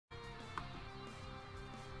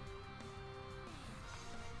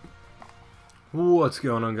What's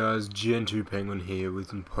going on, guys? Gen 2 Penguin here with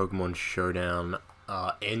some Pokemon Showdown.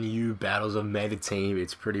 NU battles have made a team.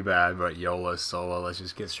 It's pretty bad, but YOLO solo. Let's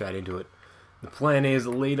just get straight into it. The plan is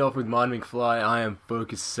lead off with Mind McFly. I am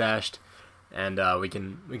Focus Sashed, and we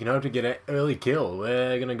can hope to get an early kill.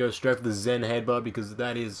 We're gonna go straight for the Zen Headbutt because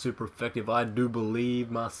that is super effective. I do believe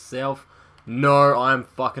myself. No, I'm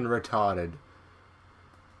fucking retarded.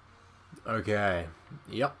 Okay.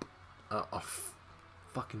 Yep.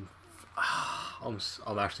 Fucking. I'm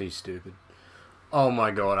actually stupid. Oh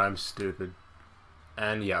my god, I'm stupid.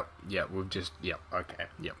 And yep, we've just, okay,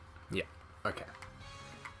 yep, okay,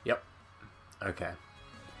 yep, okay.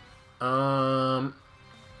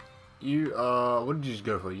 You, what did you just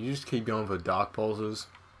go for? You just keep going for Dark Pulses.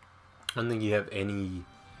 I don't think you have any,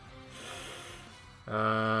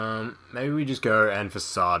 maybe we just go and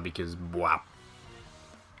Facade because, wow.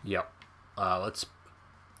 Yep, oh,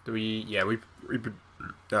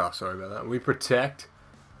 sorry about that. We protect.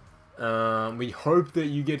 We hope that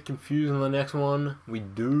you get confused on the next one. We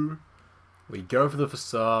do. We go for the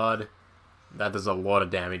Facade. That does a lot of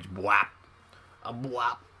damage. Bwap. A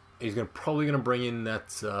bwap. He's probably gonna bring in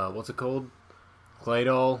that, what's it called?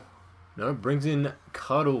 Claydol. No, it brings in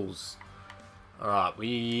Cuddles. Alright,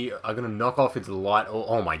 we are gonna knock off its light.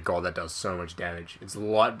 Oh my god, that does so much damage. It's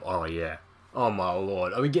light. Oh yeah. Oh my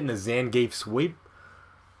lord. Are we getting a Zangief sweep?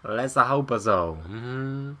 Let's hope so.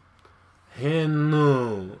 No.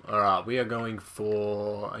 Alright, we are going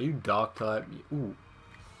for... Are you Dark type? Ooh.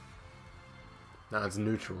 No, it's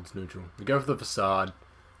neutral. It's neutral. We go for the Facade.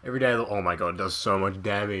 Every day... Oh my god, it does so much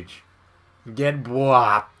damage. Get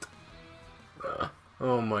whopped.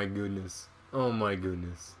 Oh my goodness. Oh my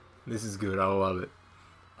goodness. This is good. I love it.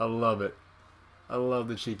 I love it. I love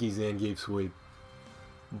the cheeky Zangief sweep.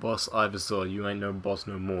 Boss Ivysaur, you ain't no boss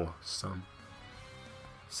no more, son.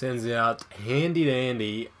 Sends out Handy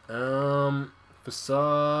Dandy.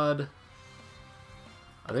 Facade.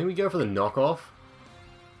 I think we go for the knockoff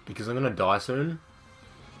because I'm gonna die soon,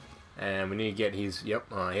 and we need to get his.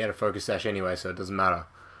 Yep, he had a Focus Sash anyway, so it doesn't matter.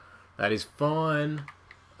 That is fine.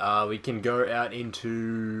 We can go out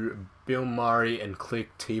into Bill Murray and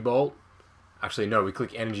click T-Bolt. Actually, no, we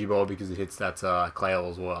click Energy Ball because it hits that Clayle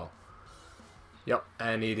as well. Yep,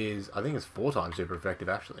 and it is. I think it's 4 times super effective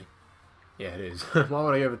actually. Yeah, it is. Why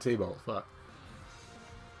would I go for T-Bolt? Fuck.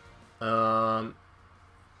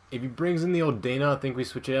 If he brings in the Ordina, I think we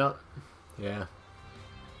switch out. Yeah.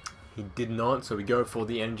 He did not, so we go for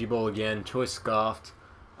the Energy Ball again. Choice Scarfed.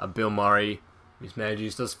 Bill Murray. Miss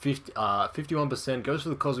Magius does 51%. Goes for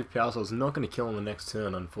the Cosmic Power, so it's not going to kill him the next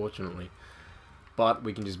turn, unfortunately. But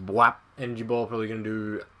we can just whap. Energy Ball probably going to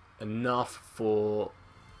do enough for...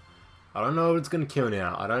 I don't know what it's going to kill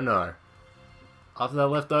now. I don't know. After that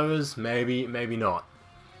leftovers, maybe, maybe not.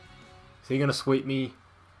 Is he gonna sweep me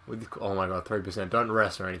with? Oh my god, 3%. Don't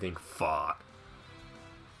rest or anything. Fuck.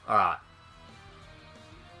 All right.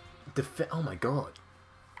 Oh my god.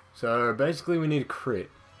 So basically, we need a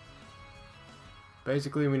crit.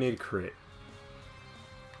 Basically, we need a crit.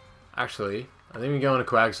 Actually, I think we go into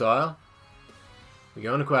Quagsire. We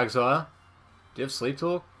go into Quagsire. Do you have Sleep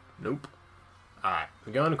Talk? Nope. All right.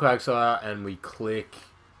 We go into Quagsire and we click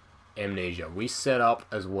Amnesia. We set up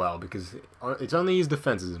as well because it's only his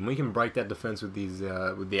defenses, and we can break that defense with these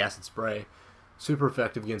with the acid spray. Super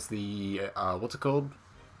effective against the what's it called?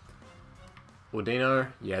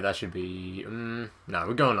 Ordino. Yeah, that should be. No,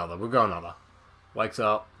 we'll go another. We'll go another. Wakes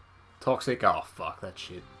up. Toxic. Oh fuck that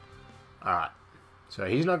shit. All right. So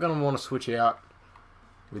he's not gonna want to switch out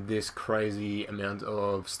with this crazy amount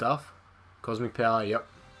of stuff. Cosmic Power. Yep.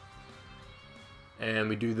 And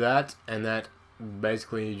we do that, and that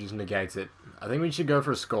basically just negates it. I think we should go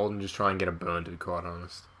for a Scald and just try and get a burn, to be quite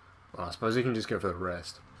honest. Well, I suppose we can just go for the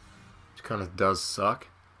rest, which kind of does suck.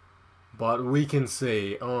 But we can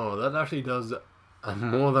see. Oh, that actually does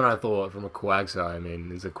more than I thought from a Quagsire. I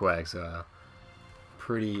mean, it's a Quagsire.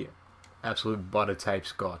 Pretty absolute butter tape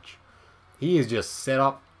scotch. He is just set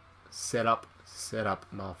up,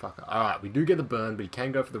 motherfucker. Alright, we do get the burn, but he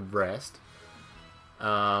can go for the rest.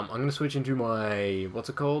 I'm going to switch into my, what's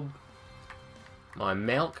it called? My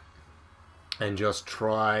Milk, and just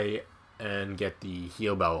try and get the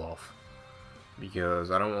heal bell off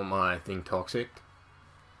because I don't want my thing toxic.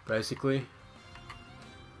 Basically,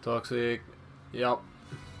 toxic. Yep.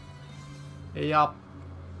 All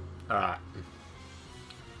right.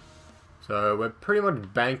 So we're pretty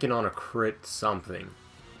much banking on a crit something.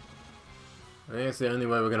 I think that's the only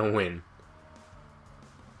way we're gonna win.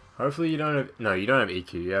 Hopefully you don't have. No, you don't have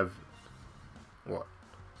EQ. You have what?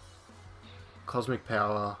 Cosmic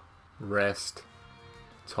Power, Rest,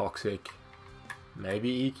 Toxic,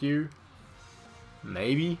 maybe EQ,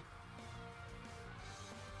 maybe.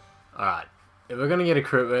 Alright. If we're gonna get a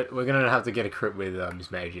crit, we're gonna have to get a crit with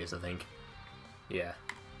Mismagius, I think. Yeah.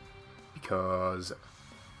 Because...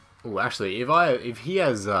 Oh, actually, if he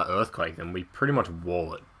has Earthquake, then we pretty much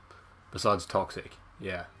wall it. Besides Toxic.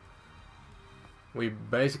 Yeah. We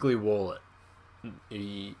basically wall it.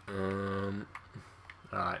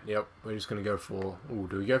 Alright, yep. We're just gonna go for... Ooh,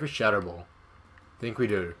 do we go for Shadow Ball? I think we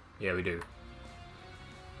do. Yeah, we do.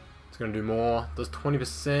 It's gonna do more. Does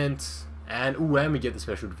 20%. And, ooh, and we get the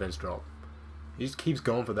special defense drop. He just keeps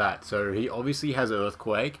going for that. So he obviously has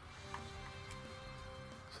Earthquake.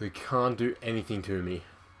 So he can't do anything to me.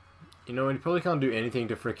 You know, and he probably can't do anything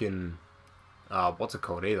to frickin'... what's it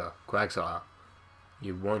called either? Quagsire.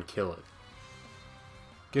 You won't kill it.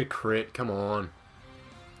 Get a crit, come on.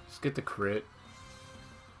 Just get the crit.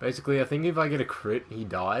 Basically, I think if I get a crit, he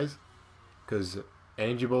dies. Because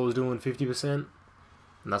Energy Ball is doing 50%. And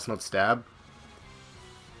that's not stab.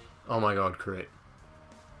 Oh my god, crit.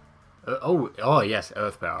 Oh yes,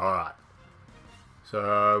 Earth Power, alright.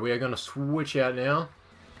 So, we are going to switch out now.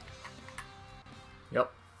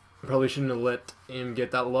 Yep. Probably shouldn't have let him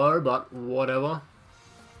get that low, but whatever.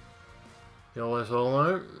 Yellow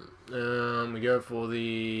Solo. We go for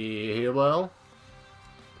the Heal Battle.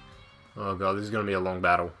 Oh god, this is going to be a long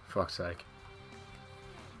battle. Fuck's sake.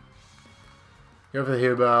 Go for the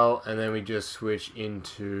Heal Battle, and then we just switch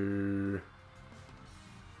into...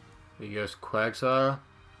 He goes Quagsire.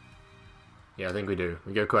 Yeah, I think we do.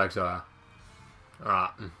 We go Quagsire.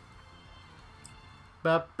 Alright.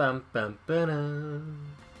 I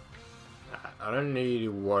don't need to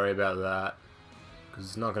worry about that. Because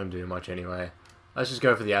it's not going to do much anyway. Let's just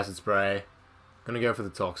go for the Acid Spray. Gonna go for the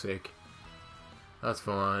Toxic. That's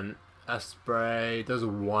fine. Acid Spray does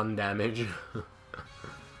 1 damage.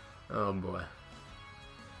 Oh boy.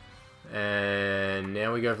 And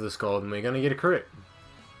now we go for the Scald and we're gonna get a crit.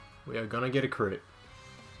 We are gonna get a crit.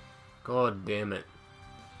 God damn it.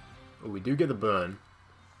 Oh, we do get the burn.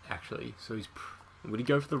 Actually. So he's... Would he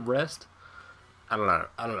go for the rest? I don't know.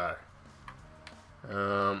 I don't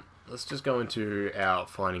know. Let's just go into our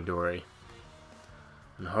Finding Dory.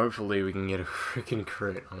 And hopefully we can get a freaking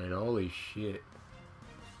crit. I mean, holy shit.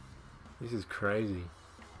 This is crazy.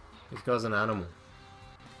 This guy's an animal.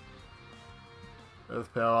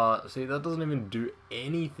 Earth Power. See, that doesn't even do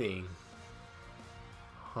anything.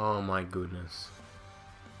 Oh my goodness.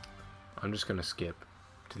 I'm just gonna skip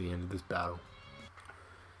to the end of this battle.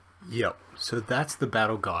 Yep, so that's the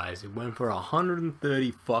battle, guys. It went for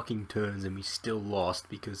 130 fucking turns and we still lost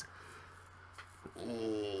because...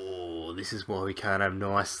 Oh, this is why we can't have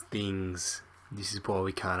nice things. This is why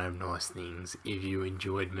we can't have nice things. If you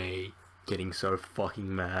enjoyed me getting so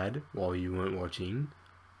fucking mad while you weren't watching,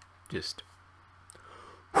 just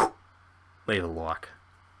leave a like.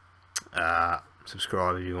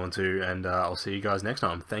 Subscribe if you want to, and I'll see you guys next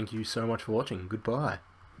time. Thank you so much for watching. Goodbye.